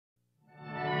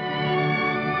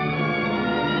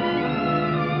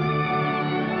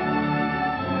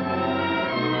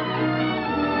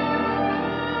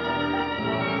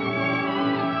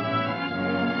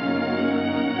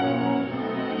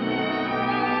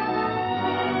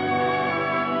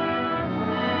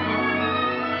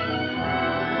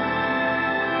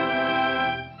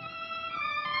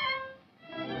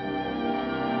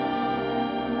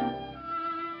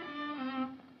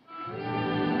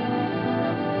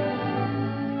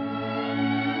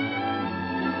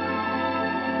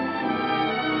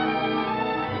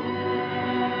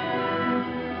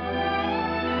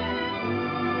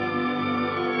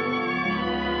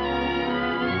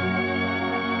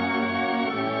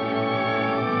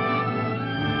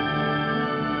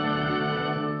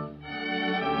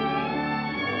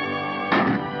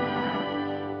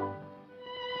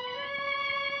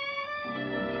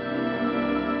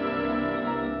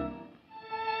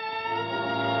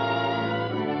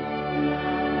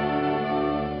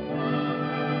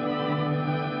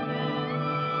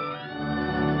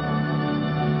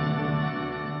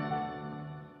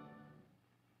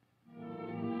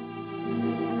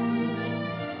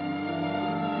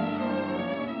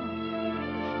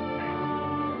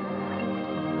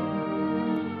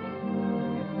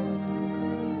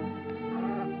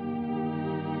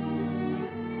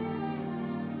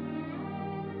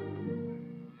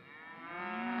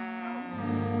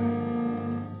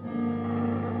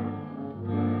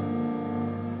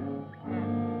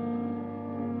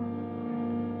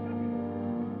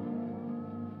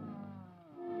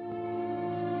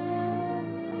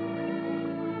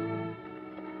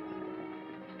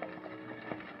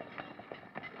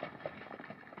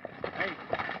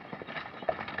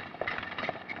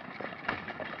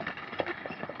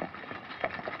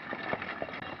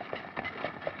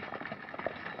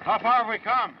How far have we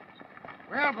come?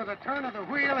 Well, by the turn of the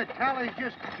wheel, it tallies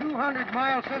just 200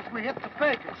 miles since we hit the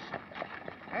Pecos.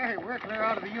 Hey, we're clear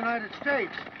out of the United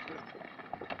States.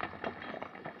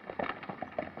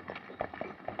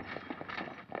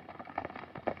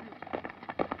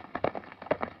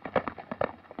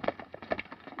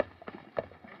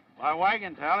 By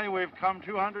wagon tally, we've come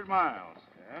 200 miles.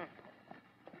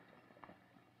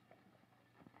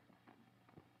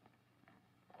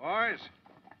 Yeah? Boys,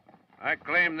 I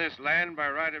claim this land by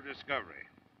right of discovery.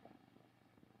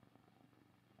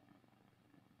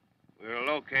 We'll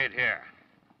locate here.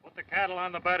 Put the cattle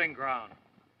on the bedding ground.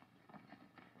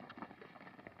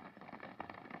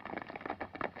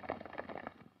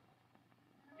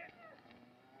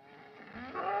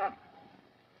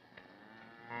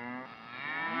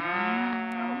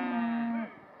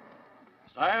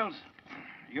 Stiles,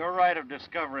 your right of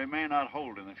discovery may not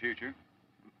hold in the future.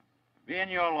 Being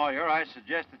your lawyer, I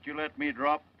suggest that you let me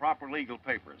draw up proper legal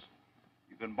papers.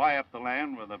 You can buy up the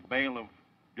land with a bale of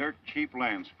dirt-cheap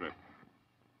land scrip.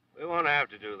 We won't have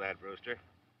to do that, Brewster.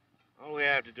 All we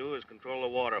have to do is control the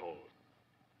water holes.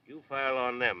 You file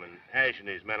on them, and Ash and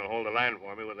his men will hold the land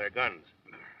for me with their guns.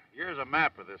 Here's a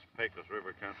map of this Pecos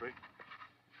River country.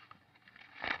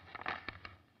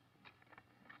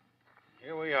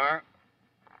 Here we are,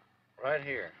 right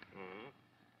here. Mm-hmm.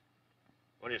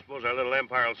 What do you suppose our little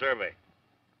empire will survey?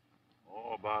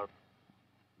 Oh, about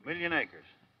 1,000,000 acres.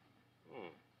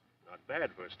 Not bad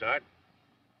for a start.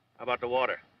 How about the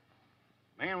water?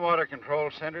 Main water control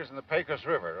center's in the Pecos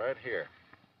River, right here,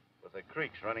 with the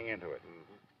creeks running into it.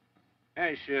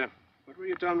 Mm-hmm. Ash, what were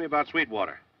you telling me about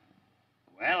Sweetwater?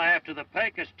 Well, after the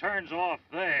Pecos turns off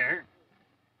there,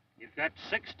 you've got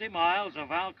 60 miles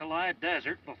of alkali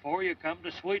desert before you come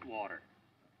to Sweetwater.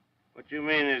 What you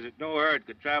mean is that no herd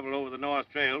could travel over the North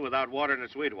Trail without water in the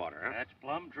Sweetwater, huh? That's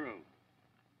plumb true.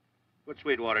 Put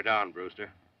Sweetwater down, Brewster.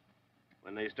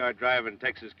 When they start driving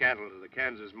Texas cattle to the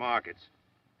Kansas markets,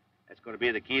 that's going to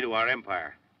be the key to our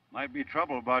empire. Might be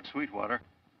trouble about Sweetwater.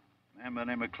 A man by the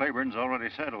name of Clayborn's already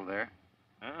settled there.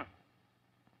 Huh?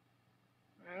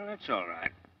 Well, that's all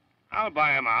right. I'll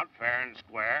buy him out fair and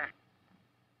square.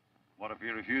 What if he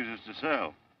refuses to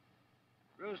sell?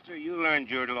 Brewster, you learned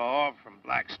your law from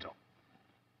Blackstone.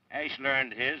 Ash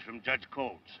learned his from Judge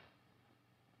Colts.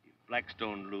 If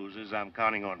Blackstone loses, I'm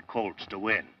counting on Colts to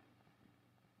win.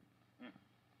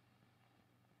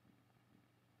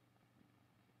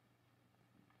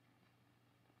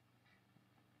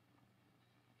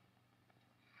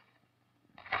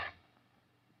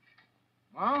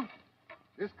 Well,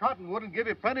 this cottonwood will give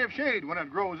you plenty of shade when it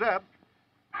grows up.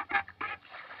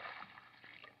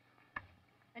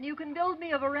 And you can build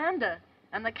me a veranda,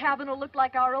 and the cabin will look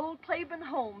like our old Clayborn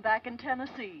home back in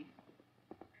Tennessee.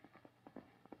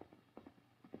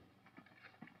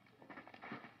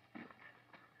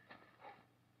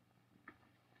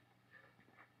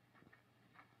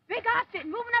 Big outfit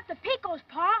moving up the Pecos,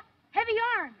 Pa. Heavy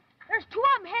armed. There's 2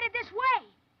 of them headed this way.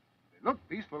 They look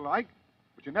peaceful-like,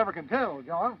 but you never can tell,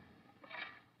 John.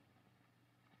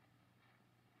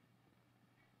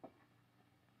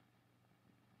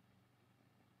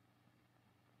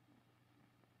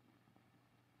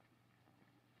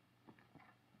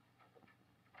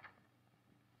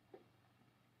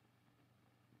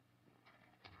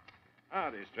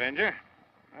 Howdy, stranger.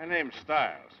 My name's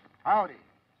Stiles. Howdy.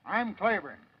 I'm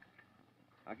Clayborn.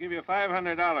 I'll give you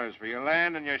 $500 for your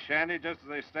land and your shanty just as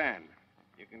they stand.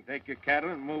 You can take your cattle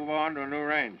and move on to a new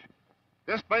range.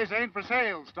 This place ain't for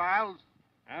sale, Stiles.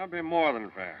 I'll be more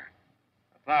than fair.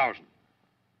 1,000.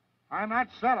 I'm not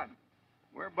selling.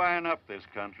 We're buying up this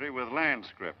country with land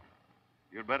scrip.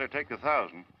 You'd better take the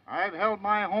 1,000. I've held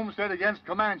my homestead against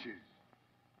Comanches.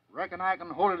 Reckon I can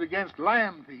hold it against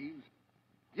lamb thieves.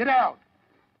 Get out.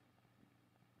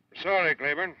 Sorry,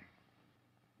 Clayborn.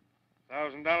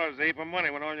 $1,000 is a heap of money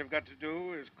when all you've got to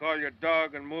do is call your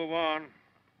dog and move on.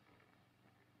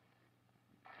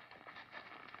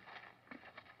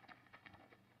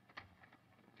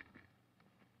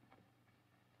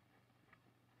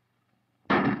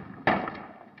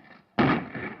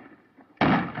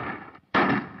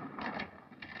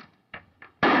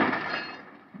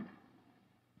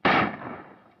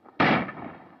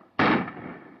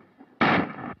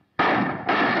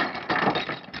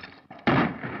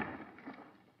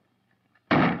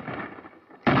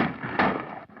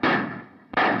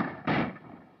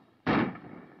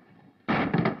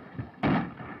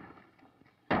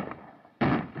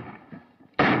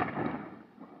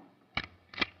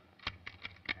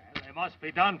 They must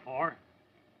be done for.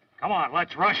 Come on,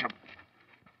 let's rush them.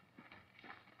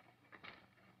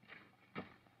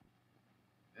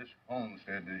 This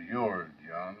homestead is yours,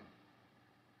 John.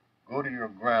 Go to your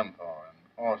grandpa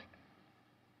in Austin.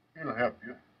 He'll help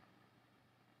you.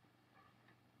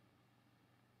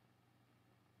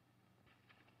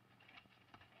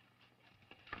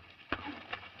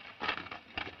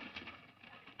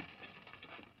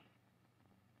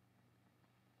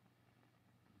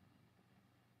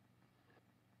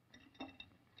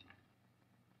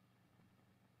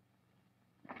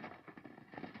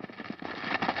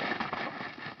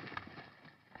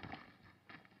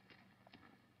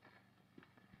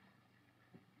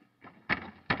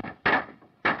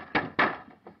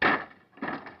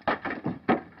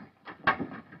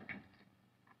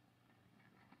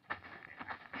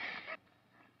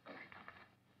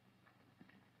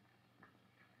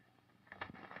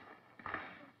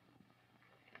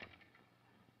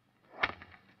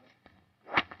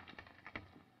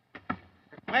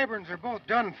 Claiborns are both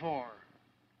done for.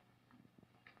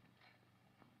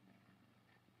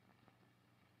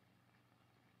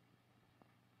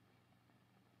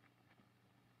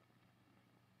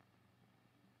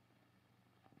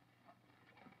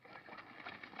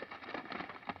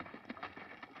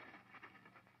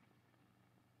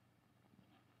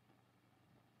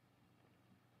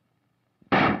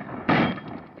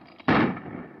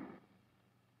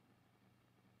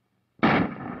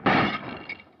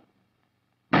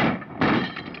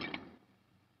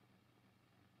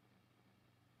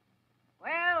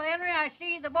 Well, Henry, I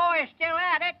see the boy is still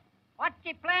at it. What's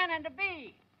he planning to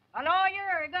be? A lawyer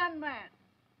or a gunman?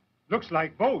 Looks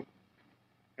like both.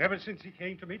 Ever since he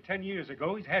came to me 10 years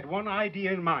ago, he's had one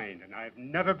idea in mind, and I've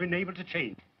never been able to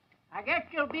change it. I guess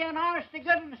you'll be an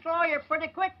honest-to-goodness lawyer pretty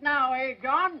quick now, eh,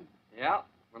 John? Yeah,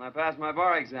 when I pass my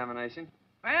bar examination.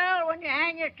 Well, when you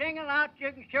hang your shingle out,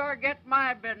 you can sure get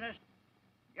my business.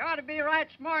 You ought to be right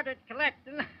smart at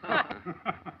collecting.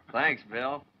 Thanks,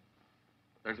 Bill.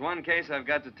 There's one case I've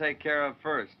got to take care of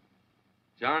first.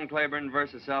 John Clayborn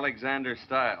versus Alexander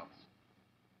Stiles.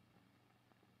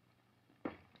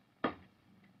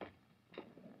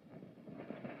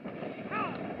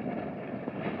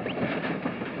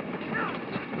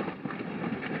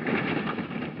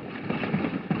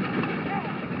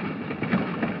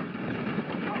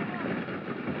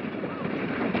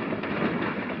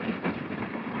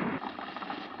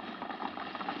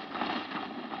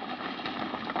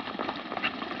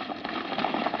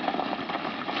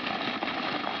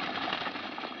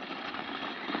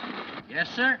 Yes,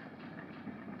 sir.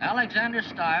 Alexander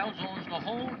Stiles owns the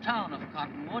whole town of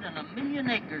Cottonwood and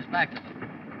 1,000,000 acres back of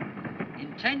it.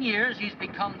 In 10 years, he's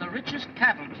become the richest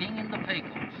cattle king in the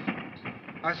Pecos.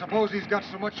 I suppose he's got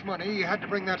so much money, he had to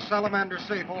bring that salamander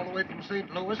safe all the way from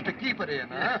St. Louis to keep it in,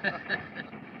 huh?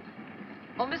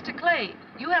 Oh, Mr. Clay,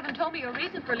 you haven't told me your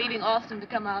reason for leaving Austin to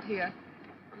come out here.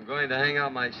 I'm going to hang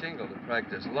out my shingle to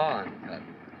practice law in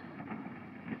Cottonwood.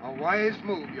 A wise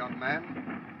move, young man.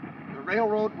 The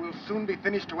railroad will soon be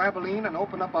finished to Abilene and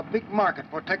open up a big market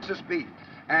for Texas beef.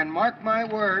 And mark my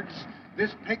words,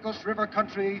 this Pecos River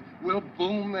country will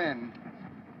boom then.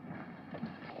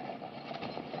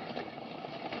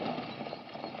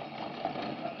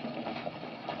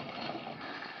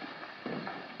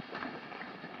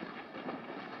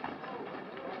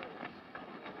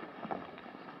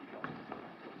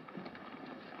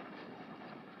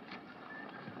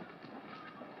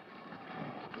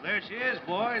 There she is,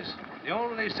 boys. The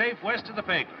only safe west of the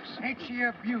Pecos. Ain't she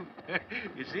a beaut?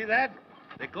 You see that?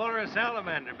 They call her a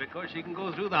salamander because she can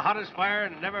go through the hottest fire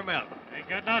and never melt. Ain't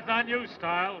got nothing on you,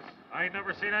 Stiles. I ain't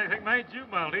never seen anything made you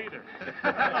melt either.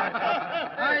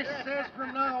 I says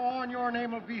from now on your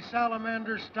name will be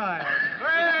Salamander Stiles.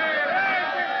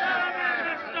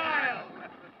 Salamander Stiles!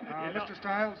 Mr.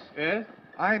 Stiles? Yeah?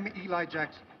 I'm Eli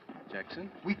Jackson.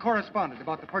 Jackson? We corresponded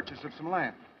about the purchase of some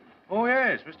land. Oh,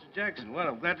 yes, Mr. Jackson. Well,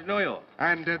 I'm glad to know you.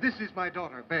 And this is my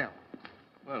daughter, Belle.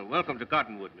 Well, welcome to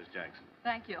Cottonwood, Miss Jackson.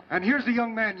 Thank you. And here's a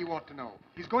young man you ought to know.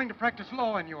 He's going to practice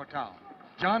law in your town.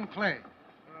 John Clay.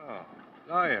 Oh,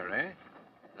 lawyer, eh?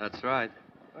 That's right.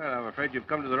 Well, I'm afraid you've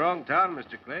come to the wrong town,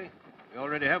 Mr. Clay. We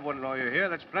already have one lawyer here.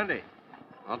 That's plenty.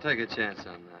 I'll take a chance on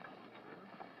that.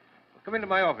 Well, come into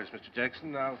my office, Mr.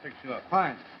 Jackson. I'll fix you up.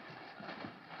 Fine.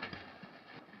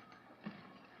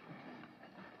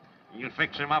 You'll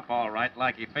fix him up all right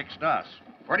like he fixed us.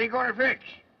 What are you going to fix?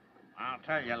 I'll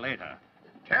tell you later.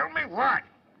 Tell me what?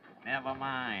 Never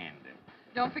mind.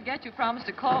 Don't forget you promised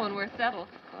to call when we're settled.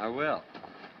 I will.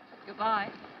 Goodbye.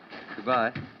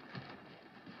 Goodbye.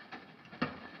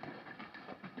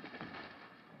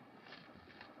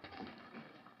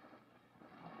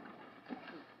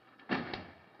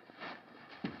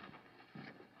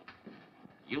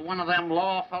 You one of them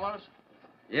law fellows?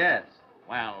 Yes.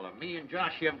 Well, me and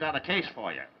Josh have got a case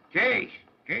for you. Case?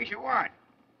 Case of what?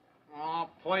 Oh,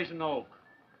 poison oak.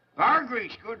 Bar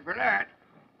grease, good for that.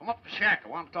 Come up to shack. I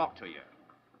want to talk to you.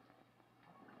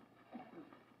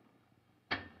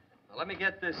 Now, let me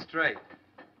get this straight.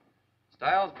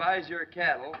 Stiles buys your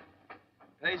cattle,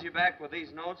 pays you back with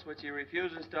these notes which he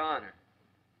refuses to honor.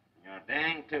 You're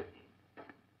dang tootin'.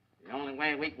 The only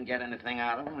way we can get anything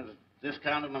out of him is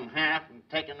discounting them half and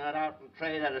taking that out and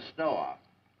trade at a store.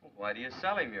 Well, why do you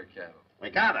sell him your cattle?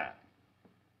 We gotta.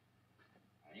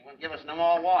 He won't give us no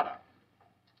more water.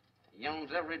 He owns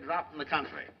every drop in the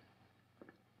country.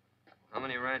 How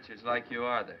many ranchers like you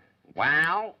are there?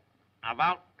 Well,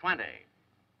 about 20.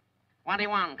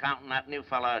 21 counting that new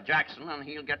fella Jackson, and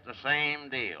he'll get the same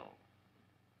deal.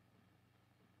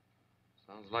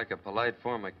 Sounds like a polite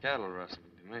form of cattle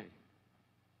rustling to me.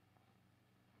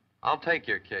 I'll take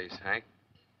your case, Hank.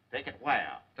 Take it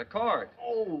where? To court.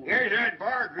 Oh, here's that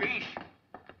bar grease.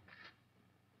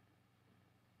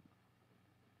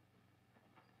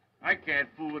 I can't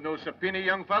fool with no subpoena,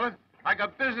 young fella. I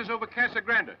got business over Casa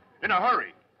Grande. In a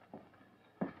hurry.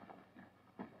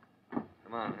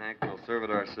 Come on, Hank. We'll serve it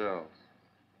ourselves.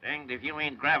 Danged if you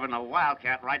ain't grabbing a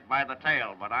wildcat right by the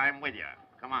tail, but I'm with you.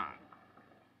 Come on.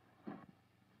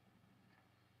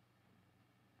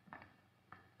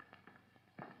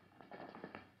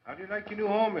 How do you like your new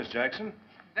home, Miss Jackson?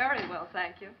 Very well,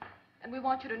 thank you. And we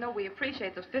want you to know we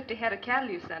appreciate those 50 head of cattle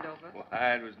you sent over.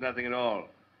 Why, it was nothing at all.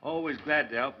 Always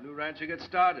glad to help a new rancher get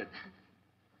started.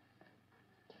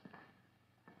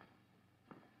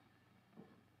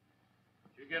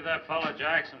 Did you give that fella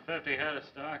Jackson 50 head of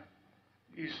stock?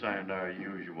 He signed our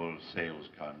usual sales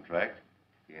contract.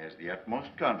 He has the utmost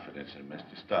confidence in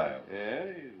Mr. Stiles. Yeah,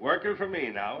 he's working for me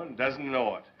now and doesn't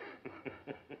know it.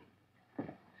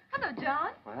 Hello,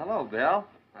 John. Well, hello, Bill.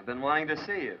 I've been wanting to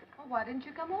see you. Well, why didn't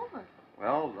you come over?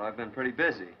 Well, I've been pretty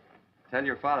busy. Tell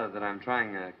your father that I'm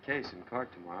trying a case in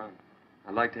court tomorrow.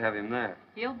 I'd like to have him there.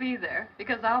 He'll be there,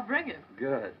 because I'll bring him.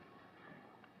 Good.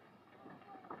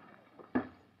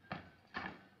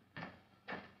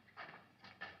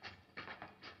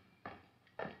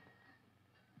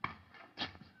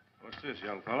 What's this,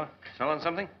 young fella? Selling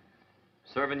something?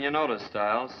 Serving you notice,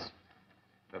 Stiles.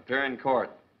 Appear in court.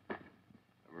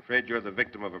 I'm afraid you're the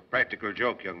victim of a practical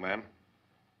joke, young man.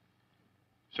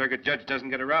 Circuit judge doesn't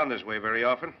get around this way very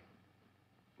often.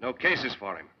 No cases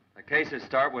for him. The cases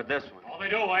start with this one. Oh, they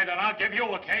do, eh? Then I'll give you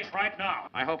a case right now.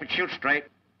 I hope it shoots straight.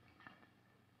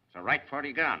 It's a right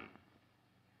 40 gun.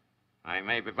 I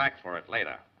may be back for it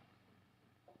later.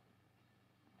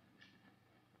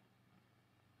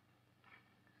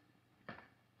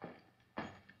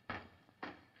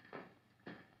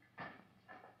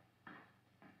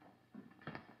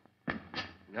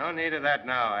 No need of that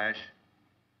now, Ash.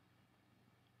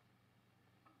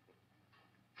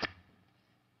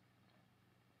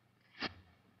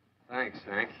 Thanks,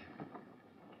 Hank.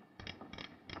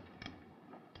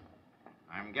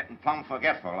 I'm getting plumb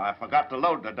forgetful. I forgot to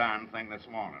load the darn thing this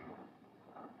morning.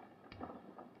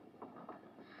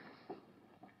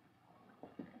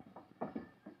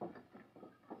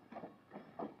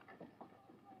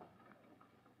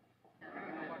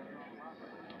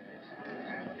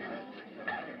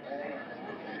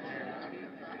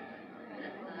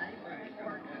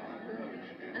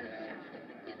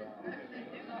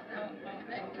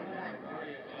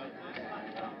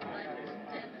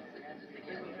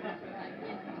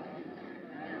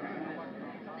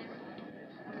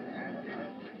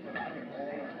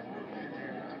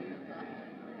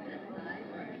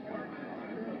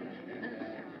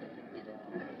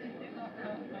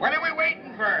 What are we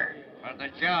waiting for? For the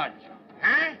judge.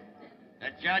 Huh? The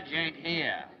judge ain't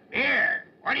here. Beer.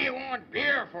 What do you want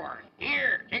beer for?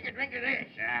 Here, take a drink of this.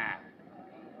 Yeah.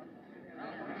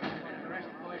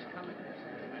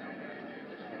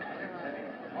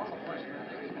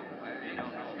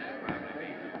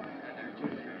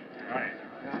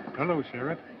 Hello,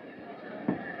 Sheriff.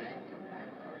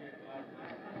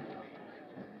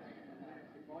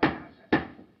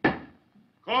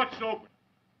 Court's open.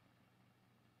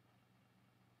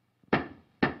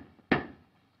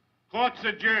 Court's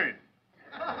adjourned.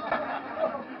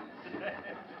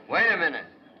 Wait a minute.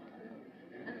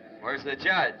 Where's the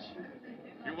judge?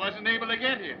 He wasn't able to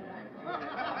get here.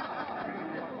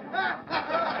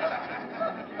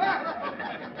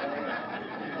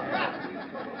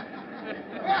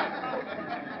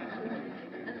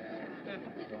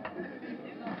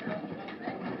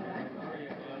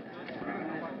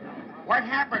 What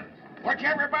happened? What's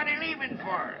everybody leaving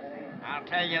for? I'll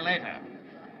tell you later.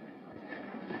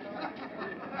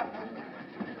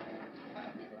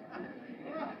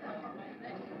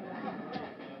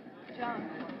 John,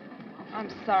 I'm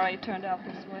sorry it turned out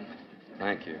this way.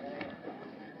 Thank you.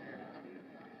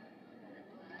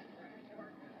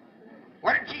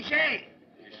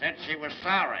 said she was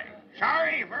sorry.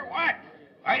 Sorry for what?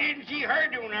 I didn't see her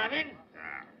do nothing.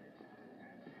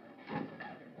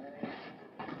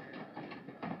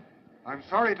 I'm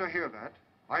sorry to hear that.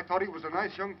 I thought he was a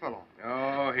nice young fellow.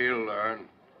 Oh, he'll learn.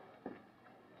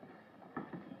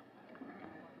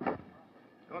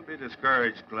 Don't be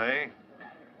discouraged, Clay.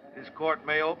 This court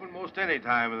may open most any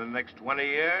time in the next 20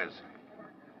 years.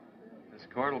 This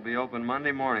court will be open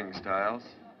Monday morning, Stiles.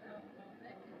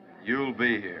 You'll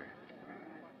be here.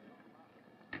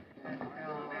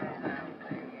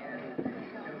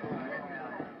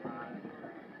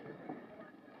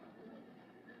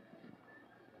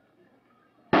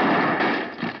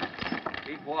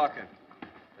 Keep walking.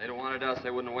 If they'd have wanted us,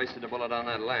 they wouldn't have wasted a bullet on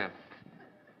that lamp.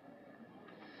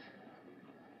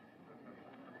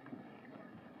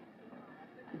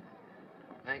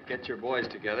 Hank, get your boys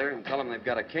together and tell them they've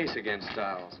got a case against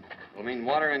Stiles. It'll mean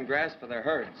water and grass for their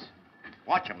herds.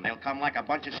 Watch them. They'll come like a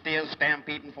bunch of steers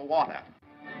stampeding for water.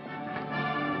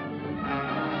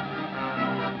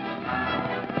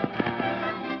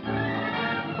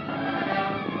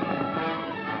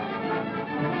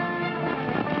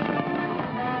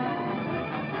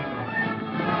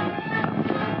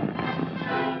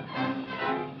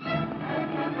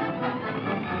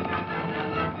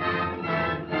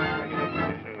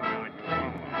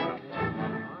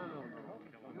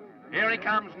 Here he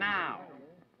comes now.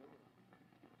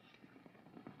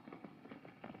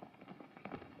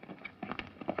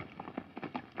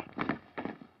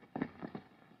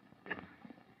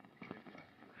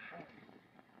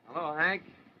 Hello, Hank.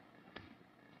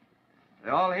 They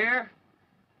all here?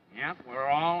 Yep, we're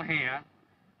all here.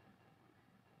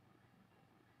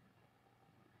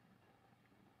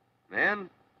 Men,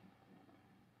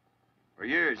 for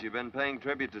years you've been paying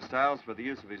tribute to Stiles for the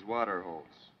use of his water holes.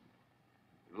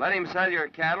 You've let him sell your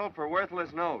cattle for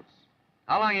worthless notes.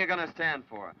 How long are you going to stand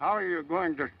for it? How are you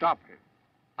going to stop him?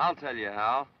 I'll tell you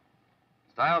how.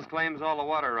 Stiles claims all the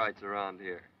water rights around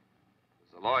here.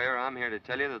 As a lawyer, I'm here to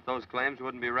tell you that those claims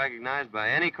wouldn't be recognized by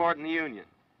any court in the Union.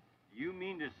 You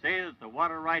mean to say that the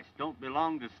water rights don't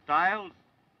belong to Stiles?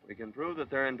 We can prove that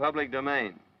they're in public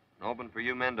domain, and open for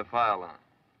you men to file on.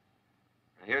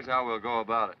 Now, here's how we'll go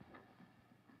about it.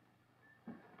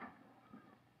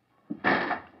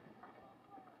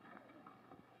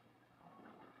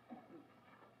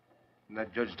 Isn't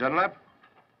that Judge Dunlap?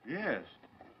 Yes.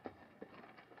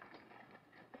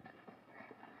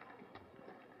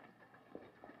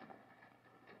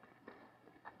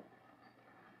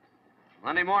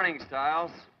 Monday morning,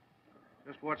 Stiles.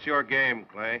 Just what's your game,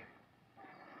 Clay?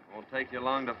 Won't take you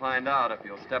long to find out if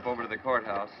you'll step over to the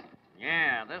courthouse.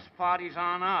 Yeah, this party's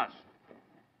on us.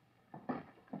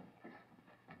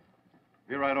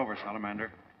 Be right over,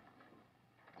 Salamander.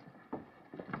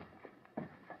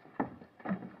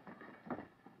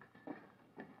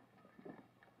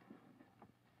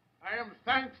 I am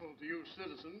thankful to you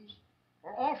citizens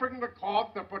for offering the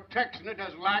court the protection it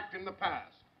has lacked in the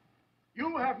past.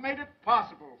 You have made it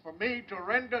possible for me to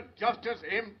render justice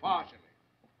impartially.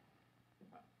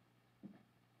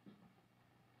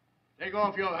 Take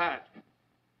off your hat.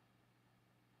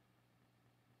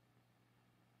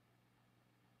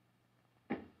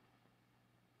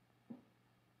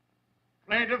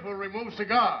 Plaintiff will remove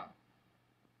cigar.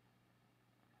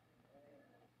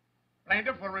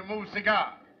 Plaintiff will remove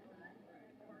cigar.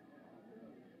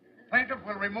 Plaintiff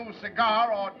will remove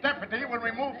cigar, or deputy will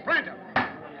remove plaintiff.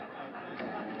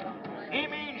 He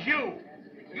means you.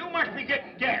 You must be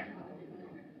getting deaf.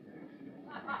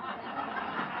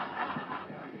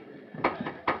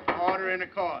 Order in the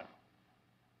court.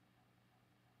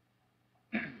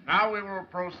 Now we will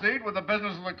proceed with the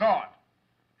business of the court.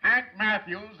 Hank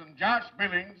Matthews and Josh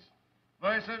Billings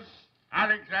versus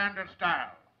Alexander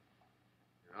Stiles.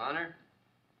 Your Honor,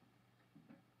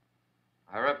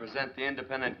 I represent the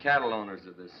independent cattle owners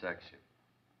of this section.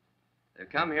 They've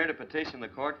come here to petition the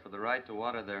court for the right to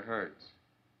water their herds.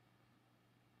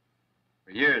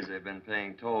 For years, they've been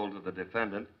paying toll to the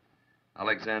defendant,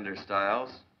 Alexander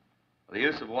Stiles, for the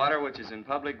use of water which is in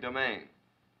public domain.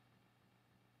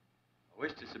 I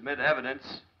wish to submit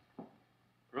evidence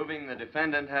proving the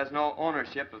defendant has no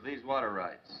ownership of these water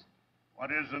rights. What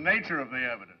is the nature of the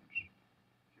evidence?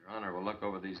 Your Honor will look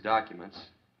over these documents.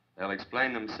 They'll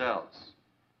explain themselves.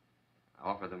 I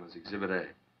offer them as Exhibit A.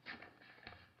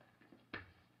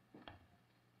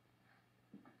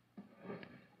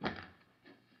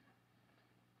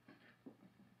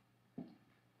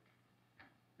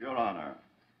 Your Honor,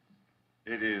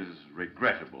 it is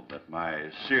regrettable that my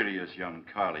serious young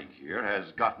colleague here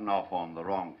has gotten off on the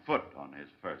wrong foot on his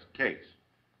first case.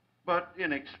 But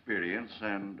inexperience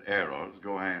and errors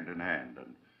go hand in hand,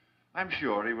 and I'm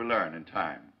sure he will learn in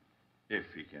time, if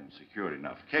he can secure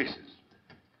enough cases.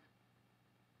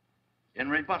 In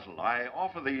rebuttal, I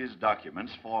offer these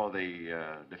documents for the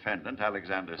defendant,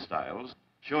 Alexander Stiles,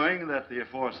 showing that the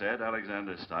aforesaid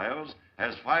Alexander Stiles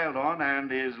has filed on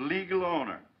and is legal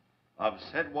owner of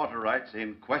said water rights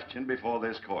in question before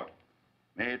this court.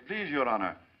 May it please Your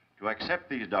Honor to accept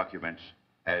these documents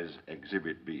as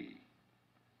Exhibit B.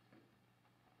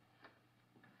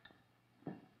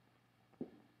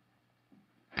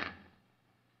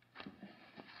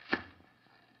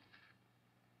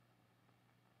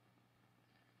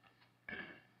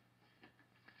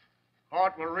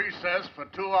 Court will recess for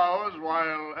 2 hours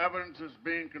while evidence is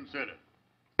being considered.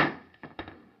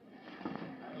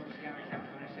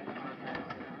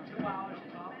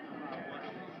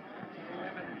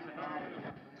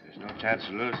 There's no chance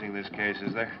of losing this case,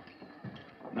 is there?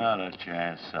 Not a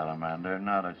chance, Salamander,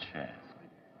 not a chance.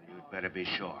 You'd better be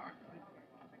sure.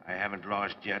 I haven't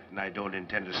lost yet, and I don't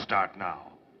intend to start now.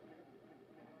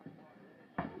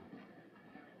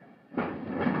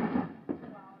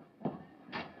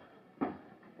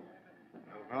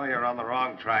 Well, you're on the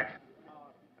wrong track.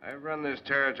 I've run this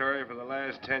territory for the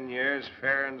last 10 years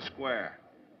fair and square.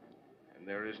 And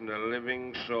there isn't a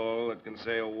living soul that can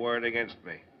say a word against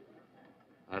me.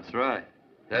 That's right.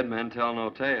 Dead men tell no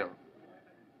tale.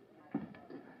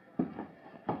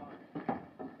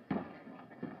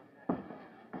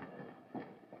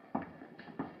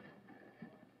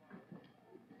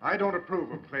 I don't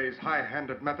approve of Clay's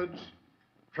high-handed methods.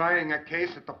 Trying a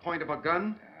case at the point of a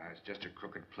gun. It's just a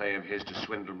crooked play of his to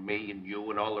swindle me and you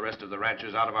and all the rest of the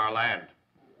ranchers out of our land.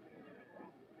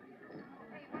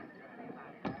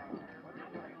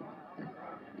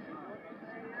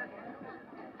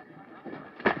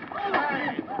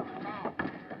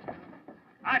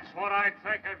 That's what I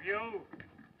think of you.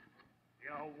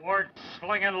 You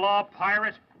word-slinging law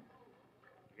pirate.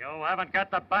 You haven't got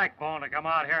the backbone to come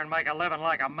out here and make a living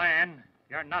like a man.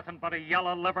 You're nothing but a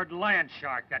yellow-livered land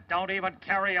shark that don't even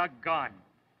carry a gun.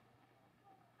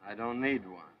 I don't need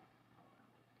one.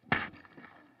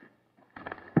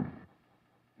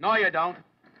 No, you don't.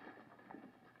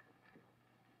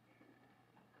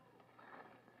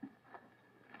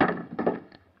 What's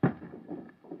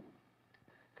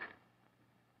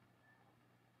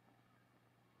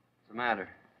the matter?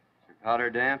 Is your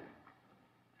powder damp?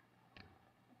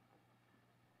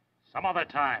 Some other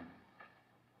time.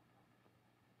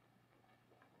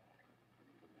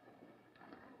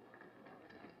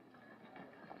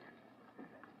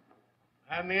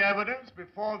 And the evidence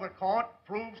before the court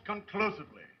proves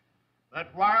conclusively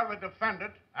that while the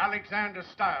defendant, Alexander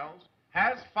Stiles,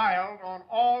 has filed on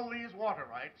all these water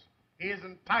rights, he is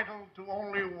entitled to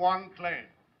only one claim,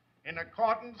 in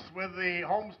accordance with the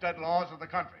homestead laws of the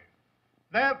country.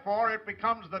 Therefore, it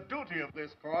becomes the duty of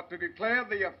this court to declare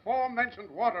the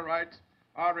aforementioned water rights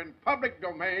are in public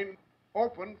domain,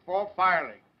 open for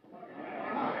filing.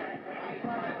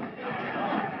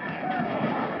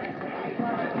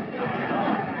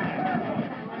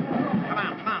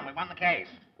 Come on, we won the case.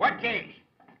 What case?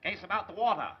 Case about the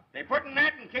water. They putting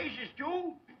that in cases,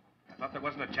 too? I thought there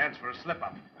wasn't a chance for a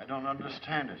slip-up. I don't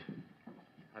understand it.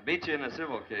 I beat you in a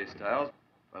civil case, Stiles,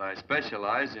 but I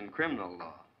specialize in criminal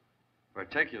law,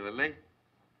 particularly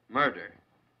murder.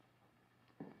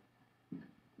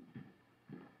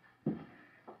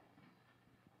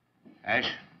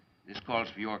 Ash, this calls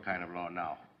for your kind of law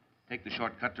now. Take the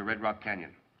shortcut to Red Rock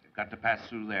Canyon. They've got to pass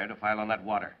through there to file on that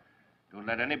water. Don't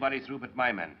let anybody through but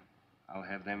my men. I'll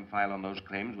have them file on those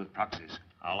claims with proxies.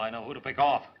 How'll I know who to pick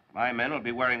off? My men will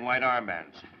be wearing white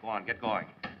armbands. Go on, get going.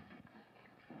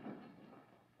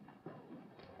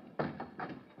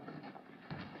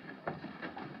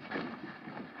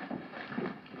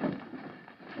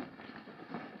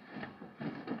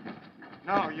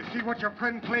 Now, you see what your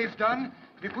friend Clay's done?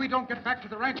 If we don't get back to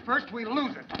the ranch first, we'll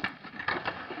lose it.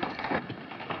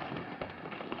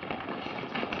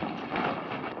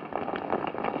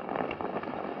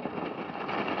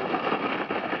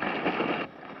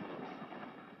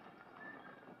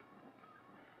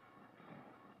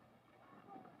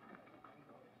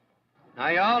 Now,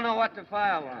 you all know what to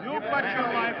file on. You bet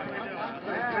your life we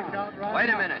do. Wait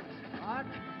a minute.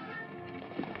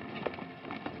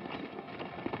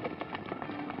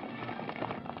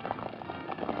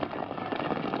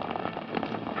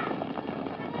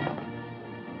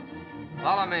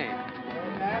 Follow me.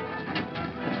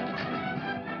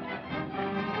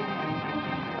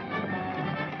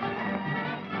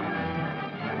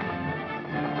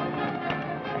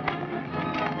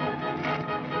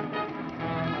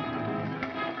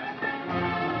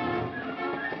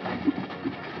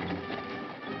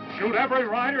 Shoot every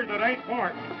rider that ain't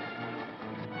marked.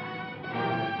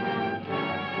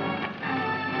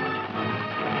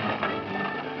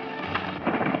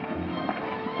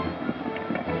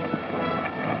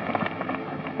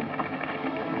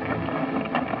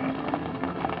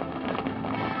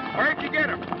 Where'd you get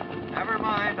him? Never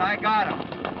mind, I got him.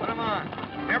 Put him on.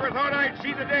 Never thought I'd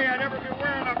see the day I'd ever be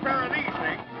wearing a pair of these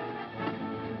things.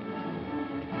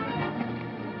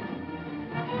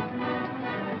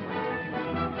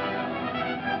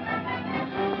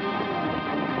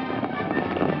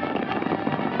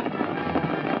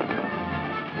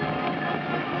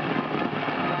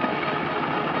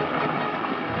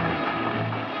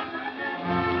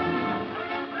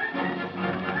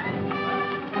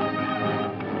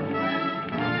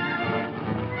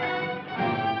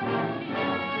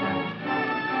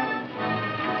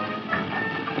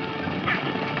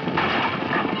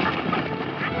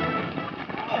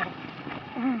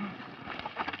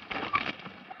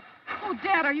 Oh,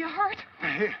 Dad, are you hurt?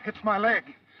 It's my leg.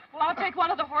 Well, I'll take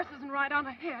one of the horses and ride on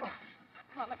ahead.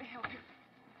 Come on, let me help you.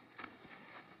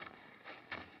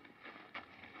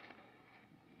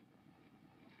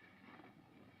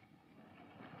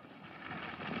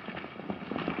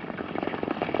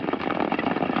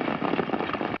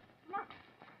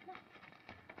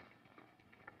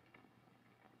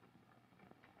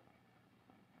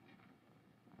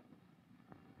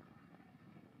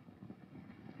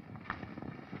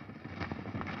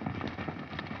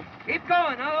 Keep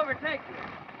going, I'll overtake you.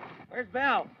 Where's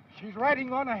Belle? She's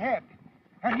riding on ahead.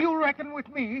 And you reckon with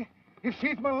me if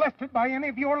she's molested by any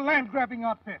of your land-grabbing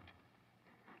outfit.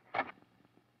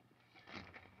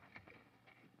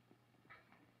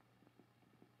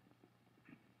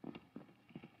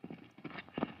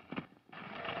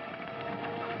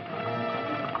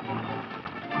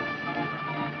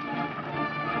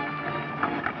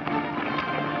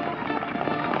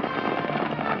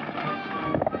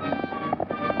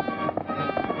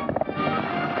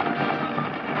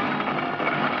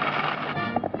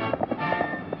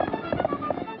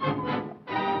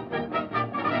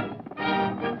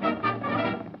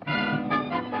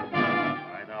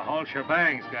 whole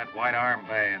shebang's got white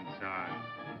armbands on.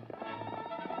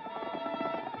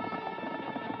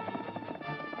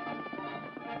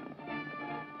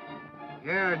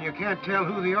 Yeah, and you can't tell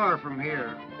who they are from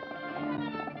here.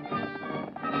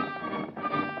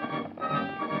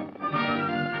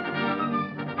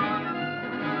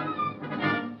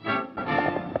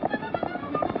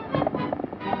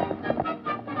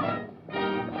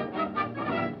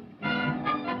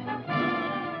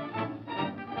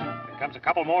 Comes a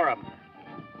couple more of them.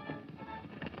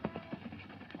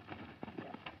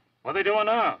 What are they doing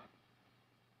now?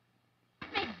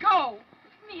 Let me go.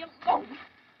 Leave me alone.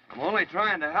 I'm only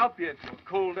trying to help you if you'll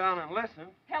cool down and listen.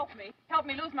 Help me. Help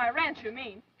me lose my ranch, you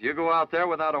mean? If you go out there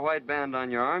without a white band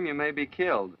on your arm, you may be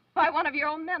killed. By one of your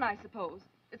own men, I suppose.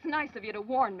 It's nice of you to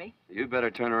warn me. You'd better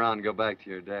turn around and go back to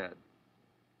your dad.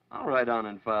 I'll ride on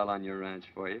and file on your ranch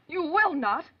for you. You will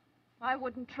not. I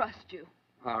wouldn't trust you.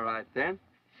 All right, then.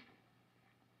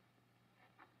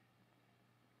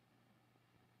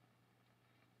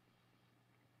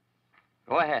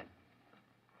 Go ahead.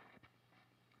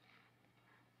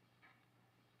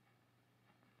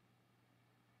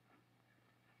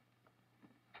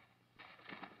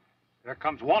 There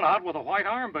comes one out with a white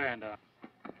armband on.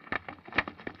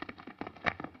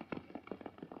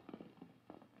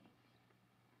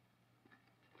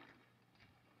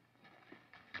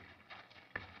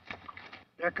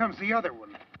 There comes the other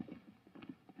one.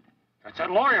 That's that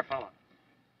lawyer fella.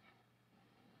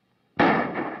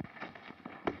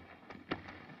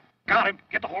 Got him.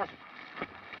 Get the horses.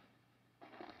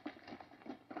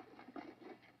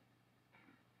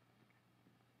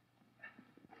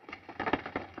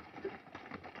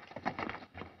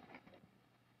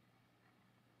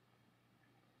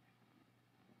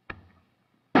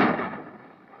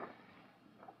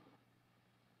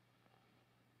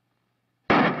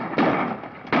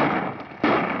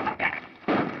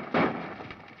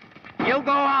 You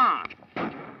go on.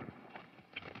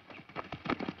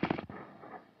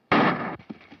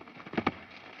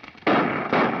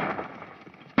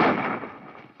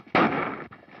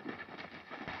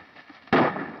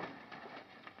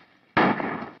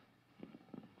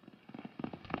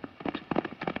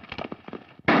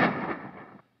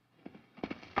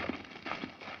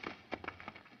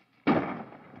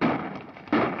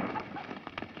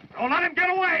 Don't let him get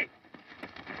away!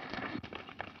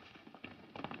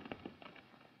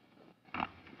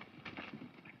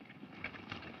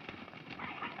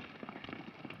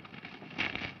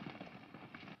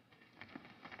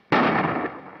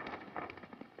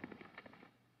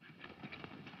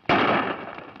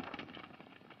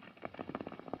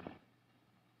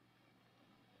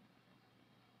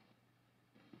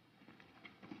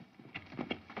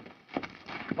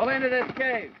 Pull into this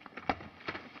cave.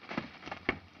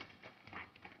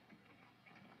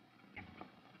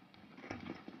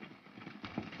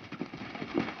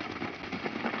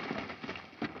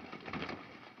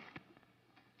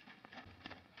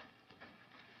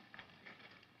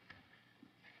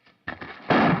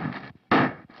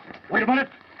 Wait a minute.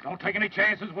 Don't take any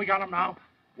chances. We got them now.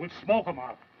 We'll smoke them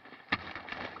out.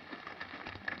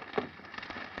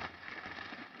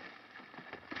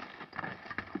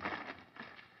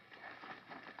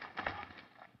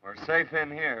 We're safe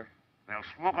in here. They'll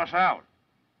smoke us out.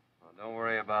 Well, don't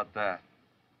worry about that.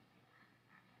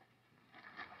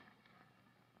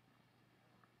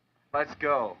 Let's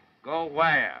go. Go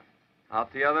where?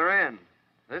 Out the other end.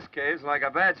 This cave's like a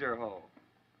badger hole.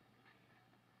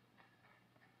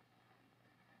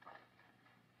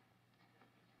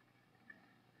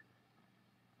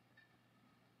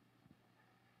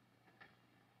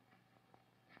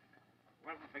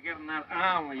 Wasn't for getting that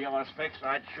arm of yours fixed,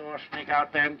 I'd sure sneak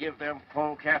out there and give them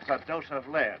polecats a dose of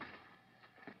lead.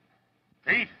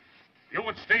 Pete, you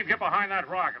and Steve get behind that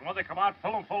rock, and when they come out,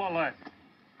 fill them full of lead.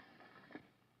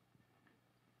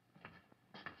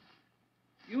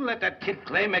 You let that kid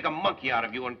Clay make a monkey out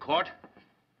of you in court.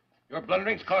 Your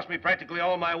blundering's cost me practically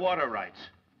all my water rights.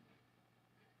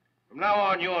 From now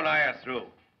on, you and I are through.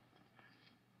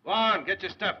 Go on, get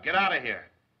your stuff. Get out of here.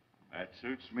 That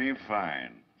suits me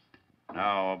fine.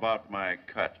 Now, about my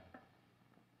cut.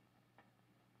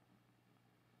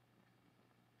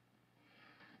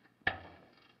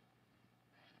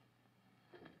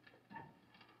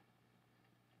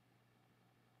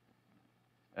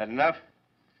 That enough?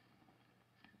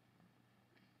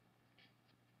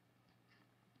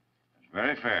 That's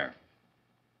very fair.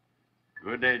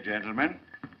 Good day, gentlemen.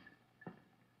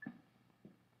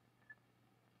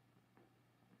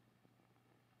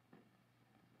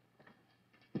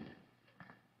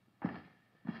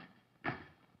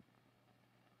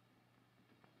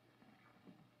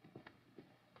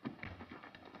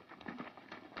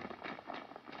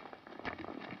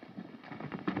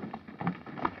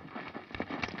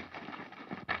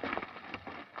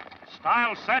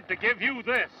 Stiles said to give you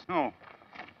this. Oh,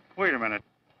 wait a minute.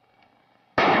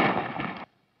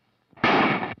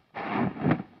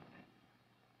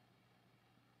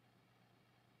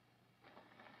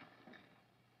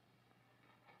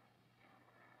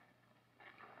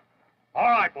 All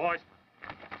right, boys.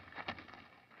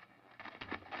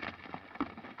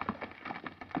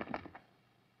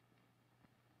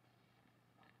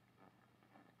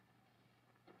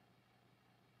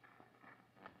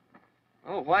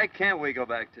 Oh, why can't we go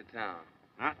back to town?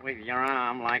 Not with your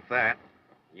arm like that.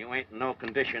 You ain't in no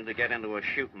condition to get into a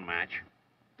shooting match.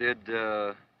 Did,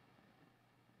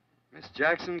 Miss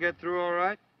Jackson get through all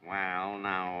right? Well,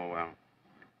 now,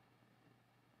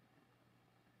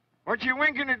 What you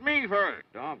winking at me for?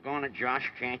 doggone it,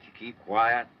 Josh, can't you keep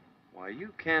quiet? Why,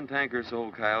 you cantankerous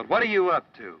old coyote. What are you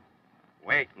up to?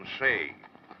 Wait and see.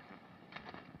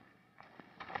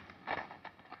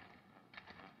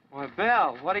 Why,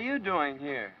 Belle, what are you doing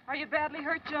here? Are you badly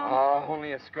hurt, John? Oh,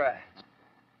 only a scratch.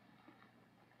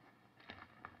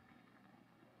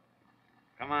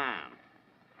 Come on.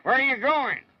 Where are you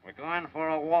going? We're going for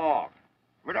a walk.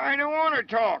 But I don't want to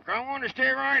talk. I want to stay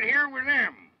right here with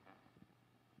them.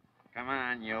 Come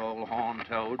on, you old horn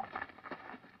toad.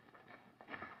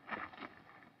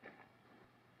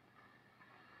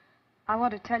 I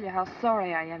want to tell you how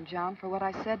sorry I am, John, for what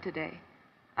I said today.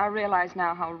 I realize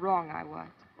now how wrong I was.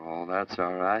 Oh, that's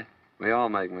all right. We all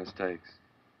make mistakes.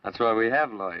 That's why we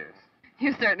have lawyers.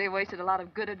 You certainly wasted a lot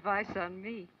of good advice on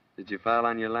me. Did you file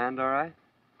on your land all right?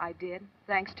 I did,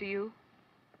 thanks to you.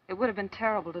 It would have been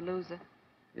terrible to lose it.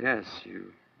 Yes,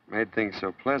 you made things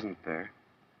so pleasant there.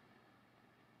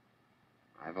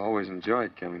 I've always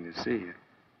enjoyed coming to see you.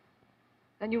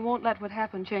 Then you won't let what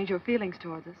happened change your feelings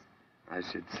towards us. I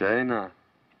should say not.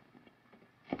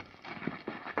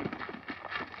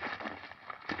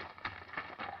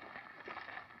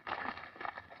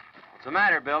 What's the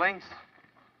matter, Billings?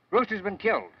 Rooster's been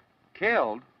killed.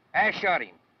 Killed? Ash shot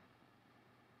him.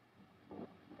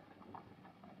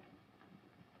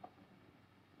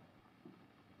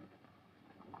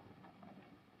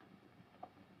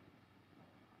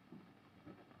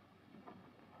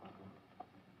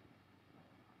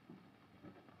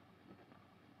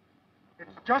 It's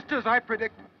just as I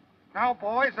predicted. Now,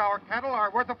 boys, our cattle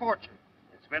are worth a fortune.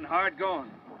 It's been hard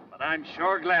going, but I'm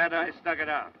sure glad I stuck it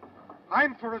out.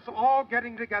 I'm for us all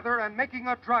getting together and making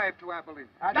a drive to Abilene.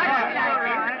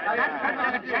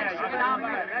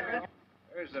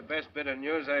 Here's the best bit of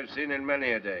news I've seen in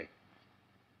many a day.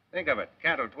 Think of it,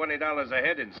 cattle $20 a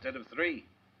head instead of $3.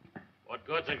 What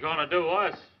good's it gonna do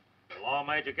us? The law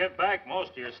made you give back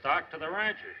most of your stock to the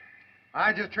ranchers.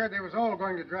 I just heard they was all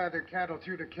going to drive their cattle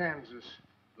through to Kansas.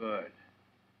 Good.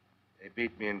 They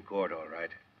beat me in court, all right.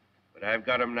 But I've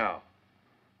got 'em now.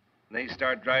 When they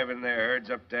start driving their herds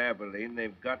up to Abilene,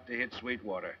 they've got to hit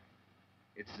Sweetwater.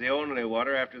 It's the only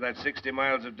water after that 60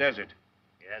 miles of desert.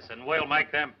 Yes, and we'll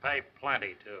make them pay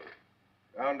plenty, too.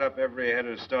 Round up every head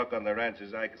of stock on the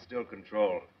ranches I can still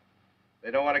control.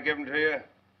 They don't want to give 'em to you?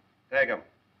 Take 'em.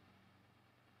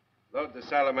 Load the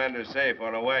salamander safe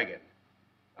on a wagon.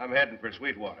 I'm heading for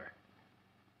Sweetwater.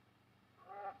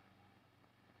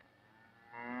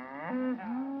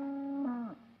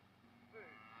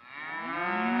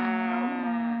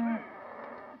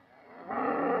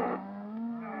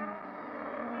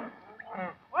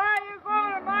 Where are you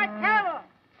going with my cattle?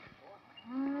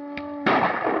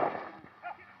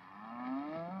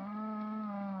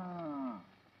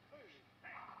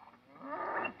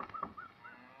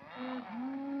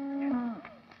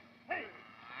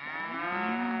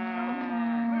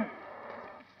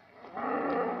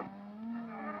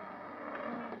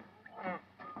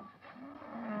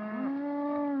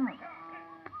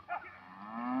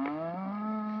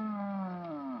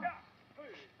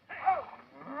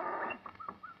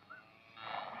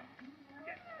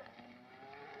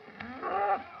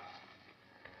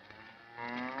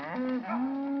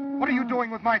 What are you doing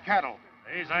with my cattle?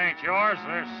 These ain't yours,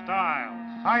 they're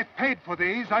Stiles. I paid for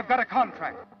these. I've got a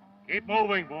contract. Keep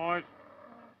moving, boys.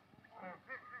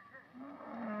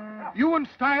 You and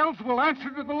Stiles will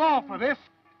answer to the law for this.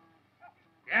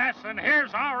 Yes, and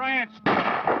here's our answer.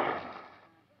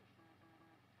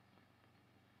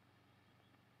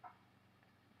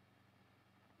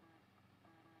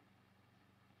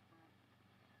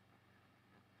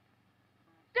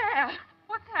 Dad,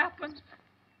 what's happened?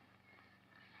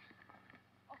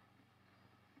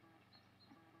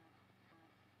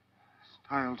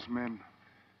 Stiles' men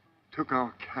took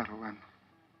our cattle and...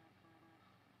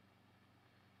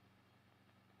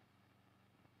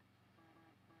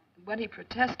 When he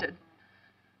protested,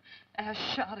 Ash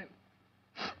shot him.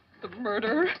 The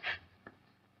murderer.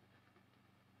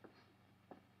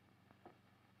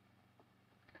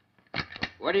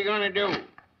 What are you going to do?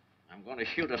 I'm going to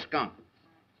shoot a skunk.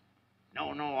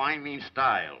 No, I mean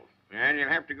Stiles. And you'll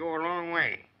have to go a long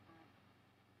way.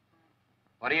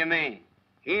 What do you mean?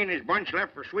 He and his bunch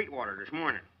left for Sweetwater this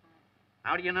morning.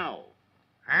 How do you know?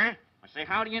 Huh? I say,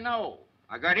 how do you know?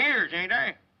 I got ears, ain't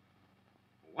I?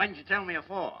 Why didn't you tell me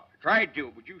afore? I tried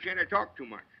to, but you said I talked too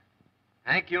much.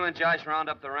 Hank, you and Josh round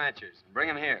up the ranchers and bring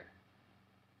them here.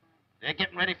 They're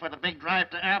getting ready for the big drive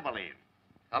to Abilene.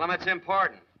 Tell them it's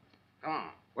important. Come on.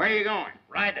 Where are you going?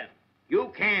 Riding.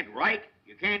 You can't write.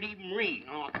 You can't even read.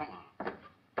 Oh, come on.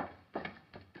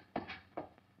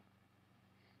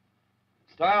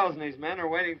 Stiles and his men are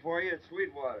waiting for you at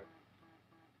Sweetwater.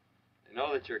 They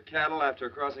know that your cattle, after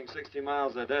crossing 60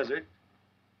 miles of desert,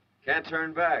 can't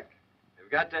turn back. They've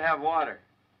got to have water.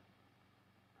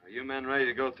 Are you men ready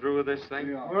to go through with this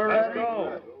thing? Let's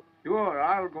go. Sure,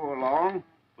 I'll go along.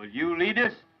 Will you lead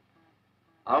us?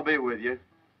 I'll be with you.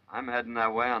 I'm heading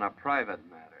that way on a private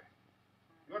matter.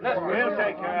 We'll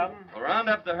take care of them. We'll round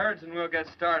up the herds and we'll get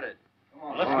started.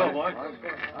 Let's go, boys.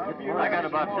 I got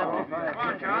about 75. Come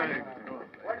on, John.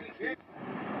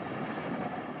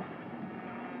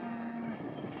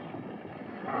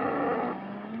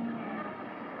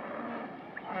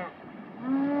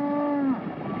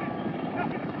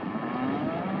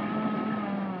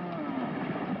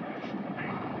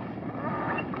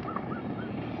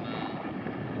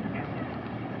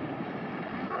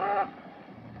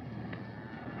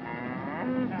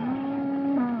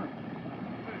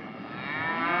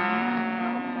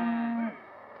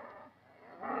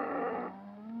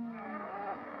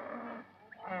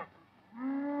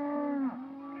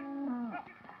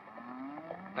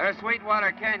 There's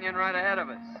Sweetwater Canyon right ahead of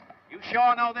us. You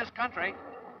sure know this country.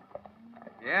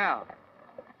 Yeah.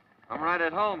 I'm right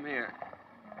at home here.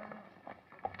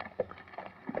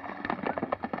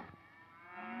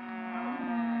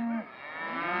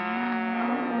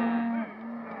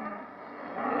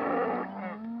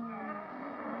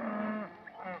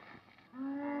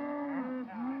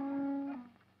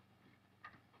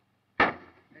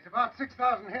 There's about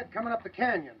 6,000 head coming up the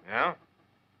canyon. Yeah?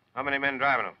 How many men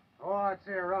driving them? Oh, I'd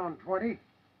say around 20. You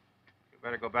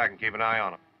better go back and keep an eye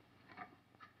on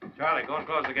them. Charlie, go and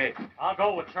close the gate. I'll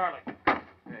go with Charlie.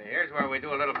 Hey, here's where we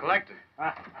do a little collecting.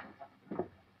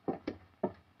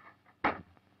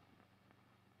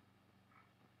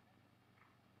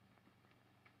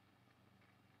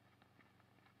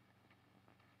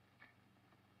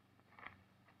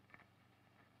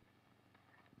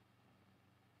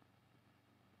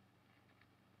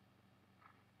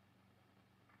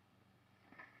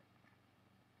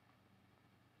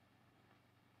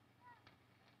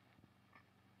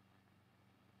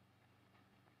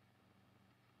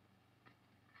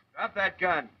 Drop that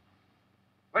gun.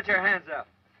 Put your hands up.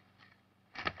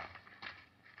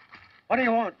 What do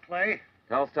you want, Clay?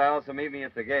 Tell Stiles to meet me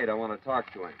at the gate. I want to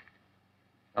talk to him.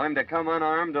 Tell him to come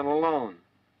unarmed and alone.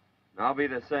 And I'll be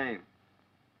the same.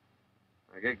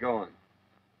 Now get going.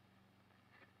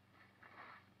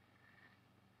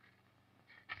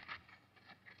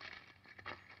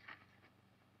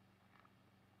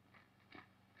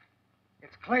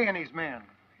 It's Clay and his men.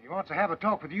 He wants to have a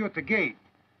talk with you at the gate.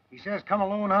 He says come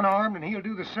alone unarmed and he'll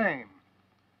do the same.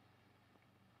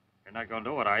 You're not going to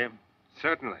do it, are you?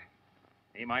 Certainly.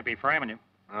 He might be framing you.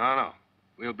 No.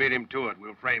 We'll beat him to it.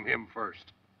 We'll frame him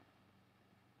first.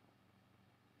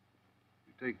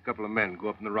 You take a couple of men, go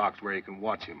up in the rocks where you can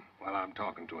watch him while I'm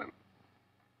talking to him.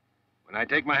 When I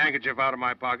take my handkerchief out of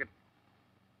my pocket,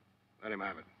 let him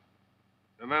have it.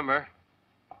 Remember,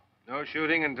 no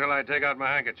shooting until I take out my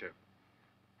handkerchief.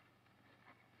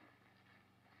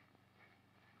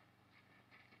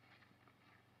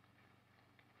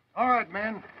 All right,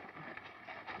 men.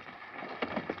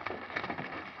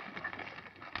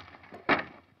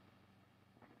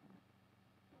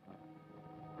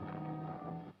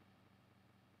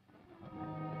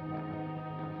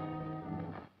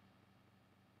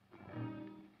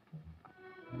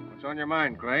 What's on your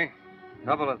mind, Clay?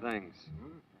 Couple of things.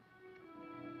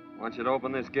 I want you to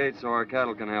open this gate so our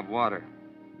cattle can have water.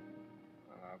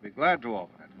 I'll be glad to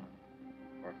open it.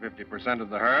 For 50% of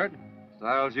the herd.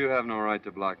 Stiles, you have no right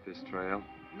to block this trail.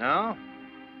 No?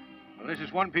 Well, this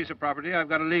is one piece of property I've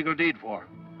got a legal deed for.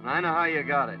 And I know how you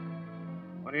got it.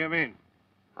 What do you mean?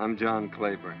 I'm John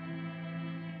Clayborn.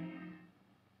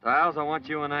 Stiles, I want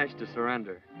you and Ash to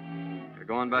surrender. You're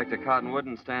going back to Cottonwood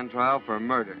and stand trial for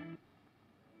murder.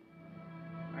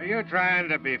 Are you trying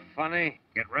to be funny?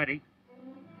 Get ready.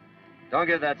 Don't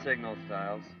give that signal,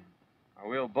 Stiles,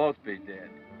 or we'll both be dead.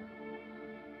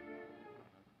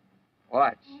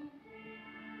 Watch.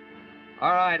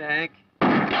 All right, Hank.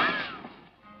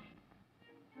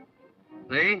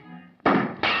 See?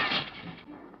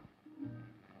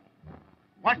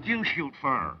 What do you shoot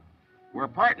for? We're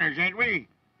partners, ain't we?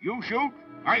 You shoot,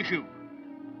 I shoot.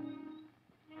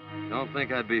 Don't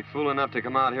think I'd be fool enough to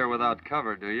come out here without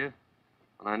cover, do you?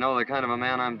 When I know the kind of a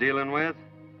man I'm dealing with?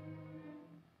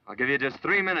 I'll give you just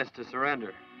 3 minutes to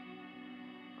surrender,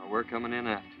 or we're coming in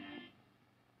after you.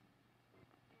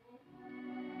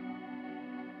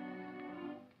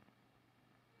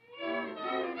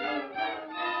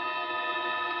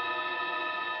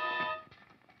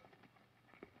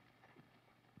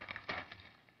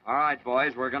 All right,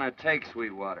 boys, we're going to take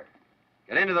Sweetwater.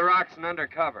 Get into the rocks and under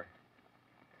cover.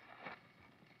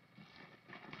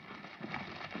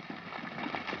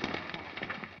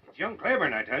 It's young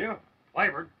Clayborn, I tell you.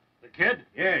 Clayborn? The kid?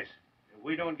 Yes. If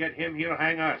we don't get him, he'll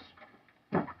hang us.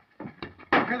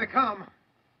 Here they come.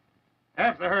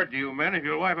 Half the herd to you, men, if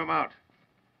you'll wipe them out.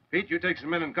 Pete, you take some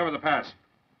men and cover the pass.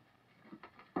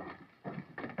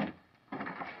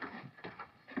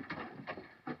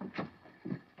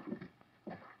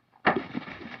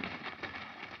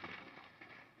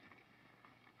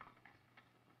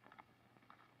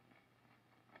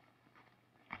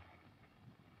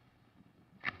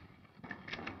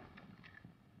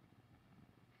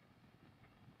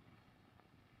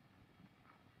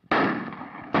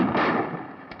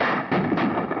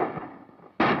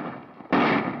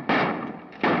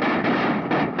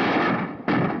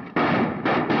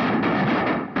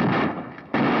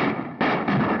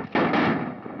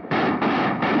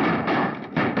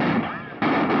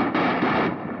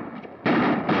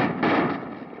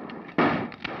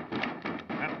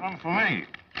 For me.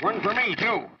 One for me,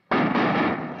 too.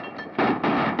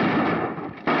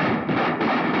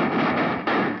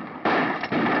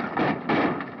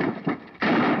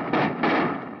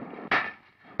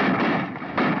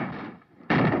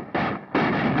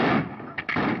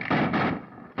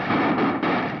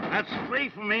 That's 3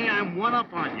 for me. I'm 1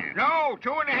 up on you. No,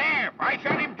 2.5. I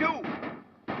shot him, too.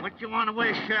 What you want to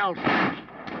waste shells for?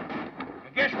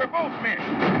 I guess we're both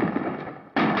missed.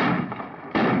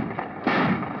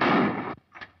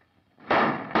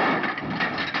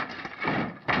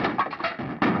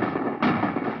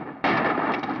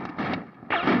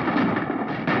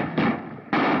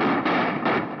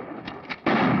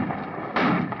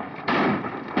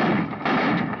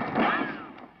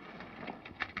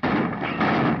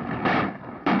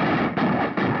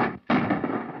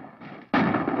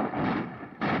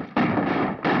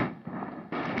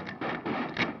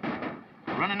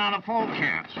 Out of full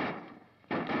chance.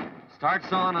 Start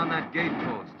sawing on that gate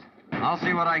post. I'll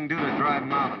see what I can do to drive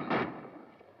him out of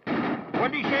it.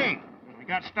 What'd he say? We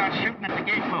got to start shooting at the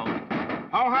gate post.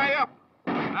 How high up?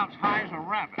 About as high as a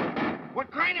rabbit. What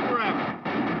kind of a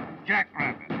rabbit?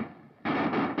 jackrabbit.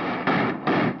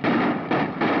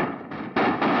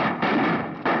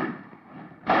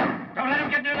 Don't let him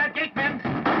get near that gate, men.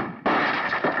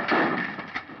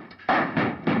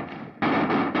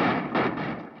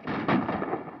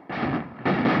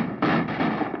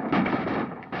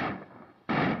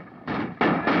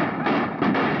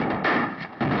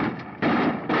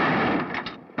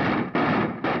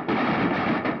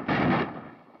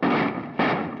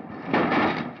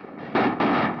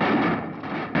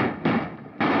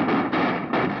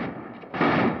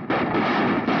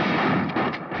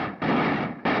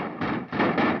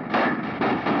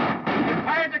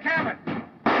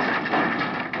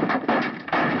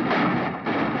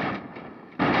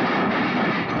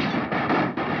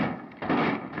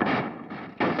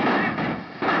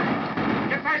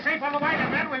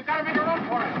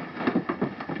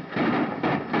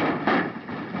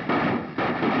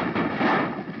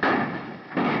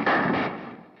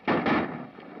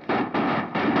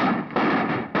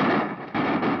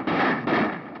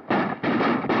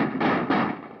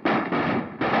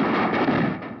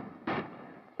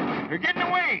 You're getting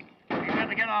away. We got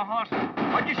to get our horses.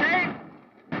 What'd you say?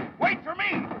 Wait for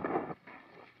me.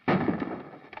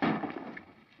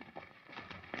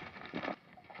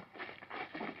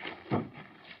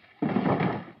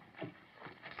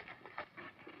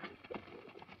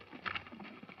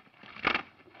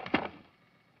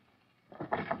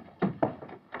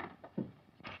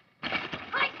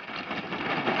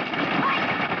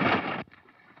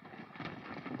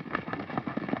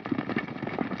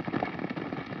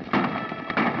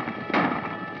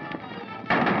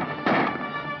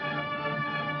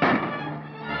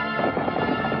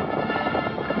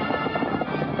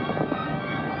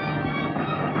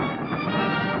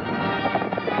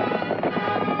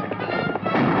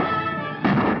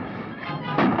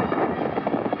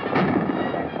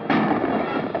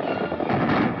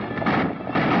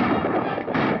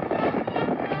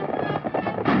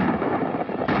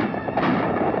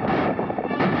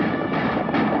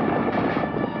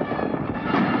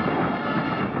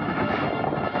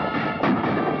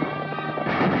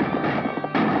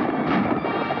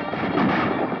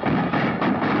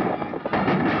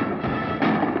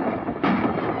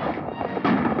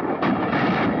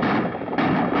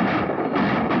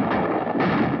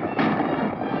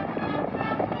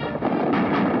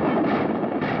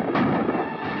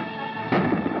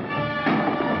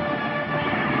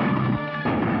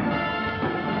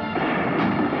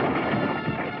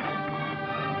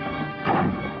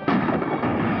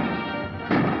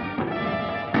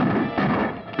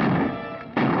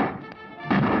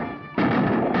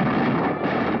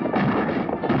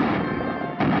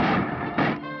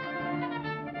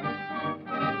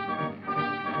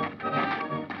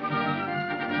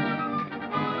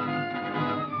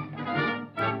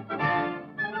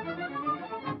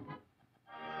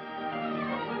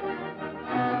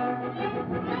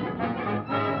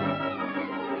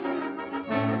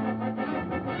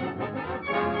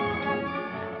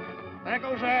 There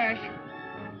goes Ash.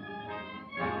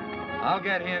 I'll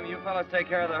get him. You fellas take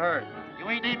care of the herd. You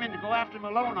ain't aiming to go after him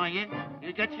alone, are you?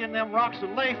 He'll get you in them rocks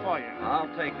and lay for you.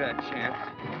 I'll take that chance.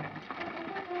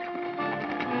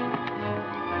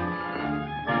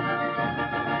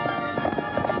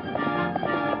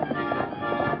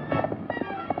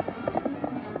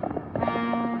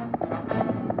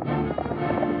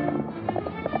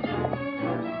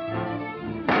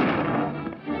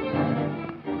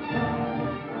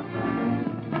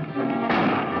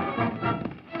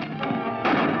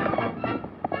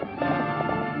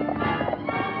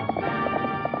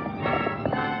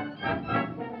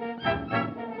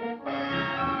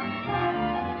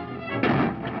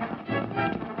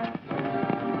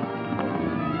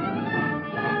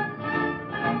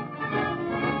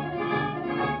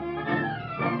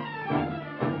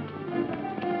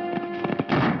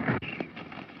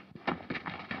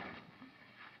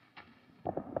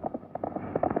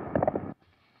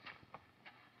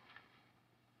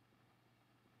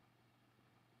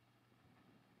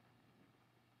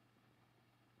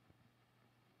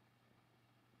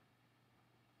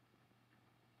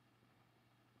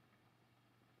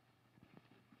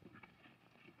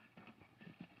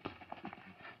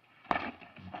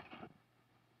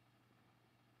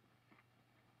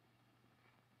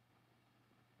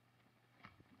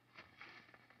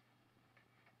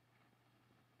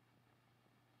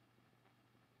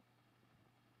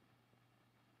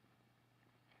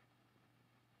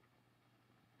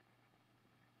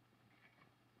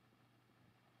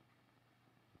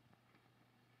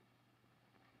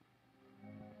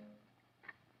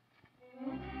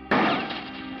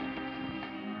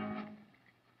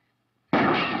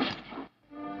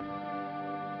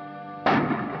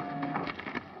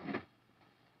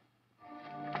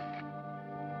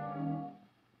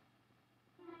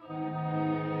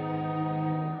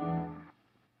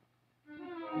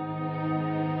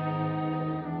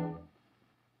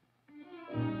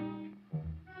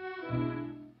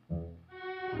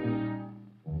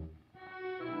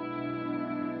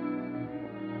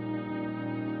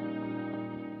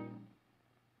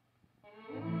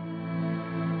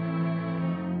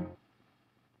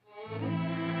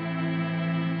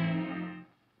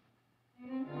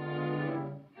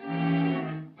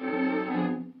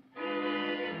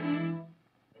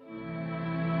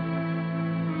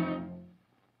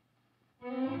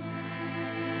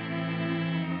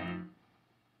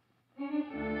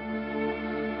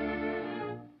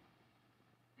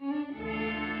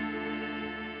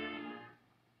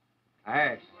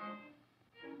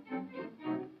 Put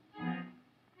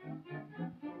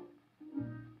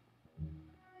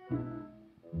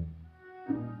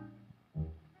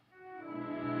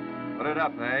it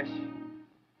up, Ash.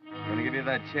 I'm gonna give you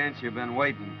that chance you've been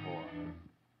waiting for.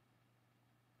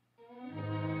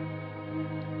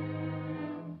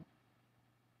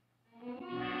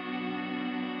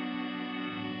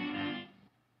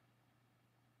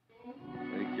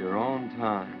 Take your own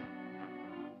time.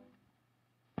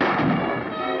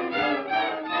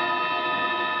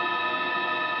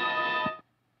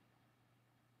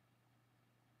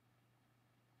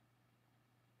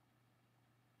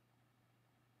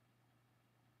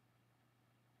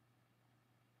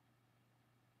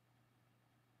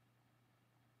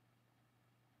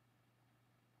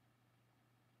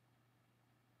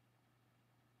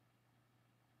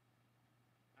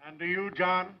 And do you,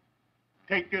 John,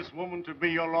 take this woman to be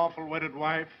your lawful wedded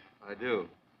wife? I do.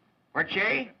 What'd you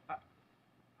say?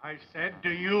 I said, do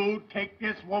you take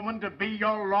this woman to be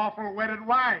your lawful wedded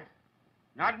wife?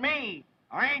 Not me.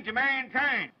 I ain't the man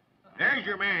kind. There's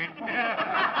your man.